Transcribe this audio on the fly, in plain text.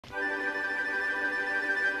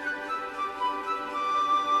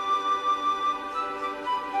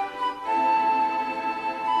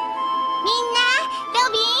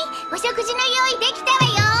食事の用意できたわ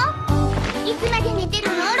よ。いつまで寝てる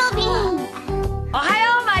の、ロビン。おは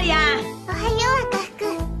よう、マリアン。おはよう、赤福。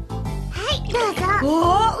はい、どうぞ。お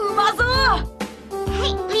お、うまそう。は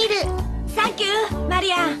い、ウィル。サンキュー、マ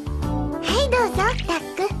リアン。はい、どうぞ、タッ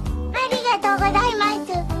ク。ありがとうございます。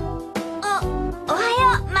おは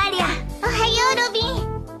よう、マリアン。おはよう、ロビン。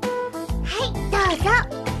はい、どうぞ。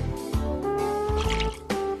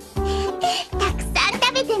たくさん食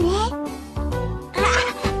べてね。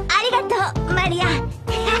ありがとう、マリアン。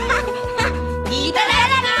いただ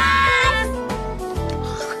きま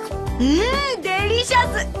す。デリシャ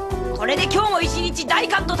ス。これで今日も一日大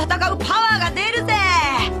寒と戦うパワーが出るぜ。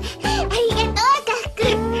ありがとう、赤福。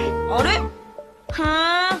あれ？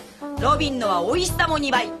ロビンのは美味しさも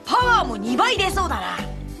2倍、パワーも2倍出そうだな。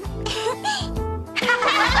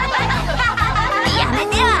やめ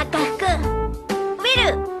てよ、赤福。ウィ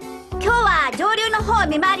ル、今日は上流の方を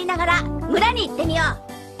見回りながら村に行ってみよう。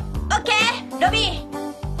オッケー、ロビン。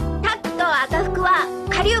タックと赤福は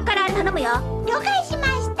下流から頼むよ。了解しま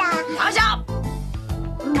した。よいしょ。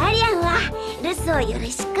マリアンは留守をよろ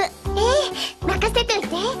しく。任せといて。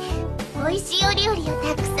美味しいお料理を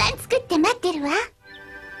たくさん作って待ってるわ。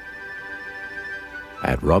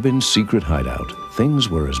At Robin's secret hideout, things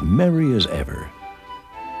were as merry as ever.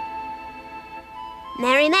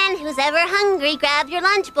 Merry men, who's ever hungry, grab your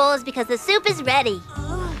lunch bowls because the soup is ready.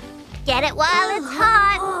 Get it while it's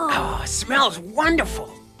hot. Oh, it smells wonderful.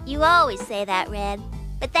 You always say that, Red.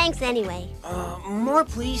 But thanks anyway. More,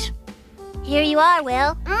 please. Here you are,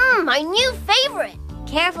 Will. My new favorite.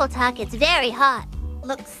 Careful, Tuck, it's very hot.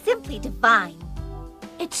 Looks simply divine.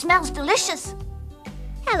 It smells delicious.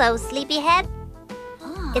 Hello, sleepyhead.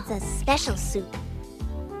 It's a special soup.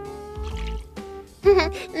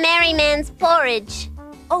 Merry man's porridge.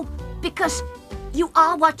 Oh, because you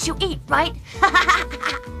are what you eat, right?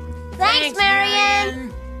 Thanks,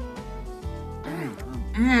 Marion.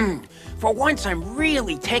 For once, I'm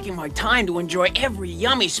really taking my time to enjoy every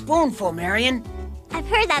yummy spoonful, Marion. I've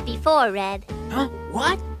heard that before, Red. Huh?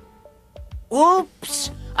 What?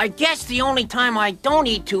 Oops! I guess the only time I don't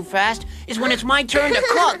eat too fast is when it's my turn to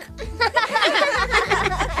cook.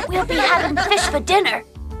 We'll be having fish for dinner.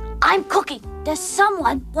 I'm cooking. Does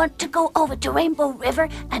someone want to go over to Rainbow River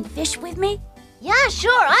and fish with me? Yeah,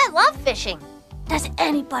 sure. I love fishing. Does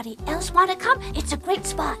anybody else want to come? It's a great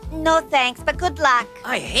spot. No thanks, but good luck.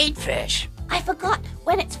 I hate fish. I forgot,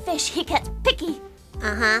 when it's fish, he gets picky.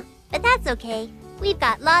 Uh-huh. But that's okay. We've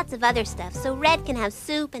got lots of other stuff, so Red can have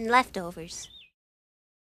soup and leftovers.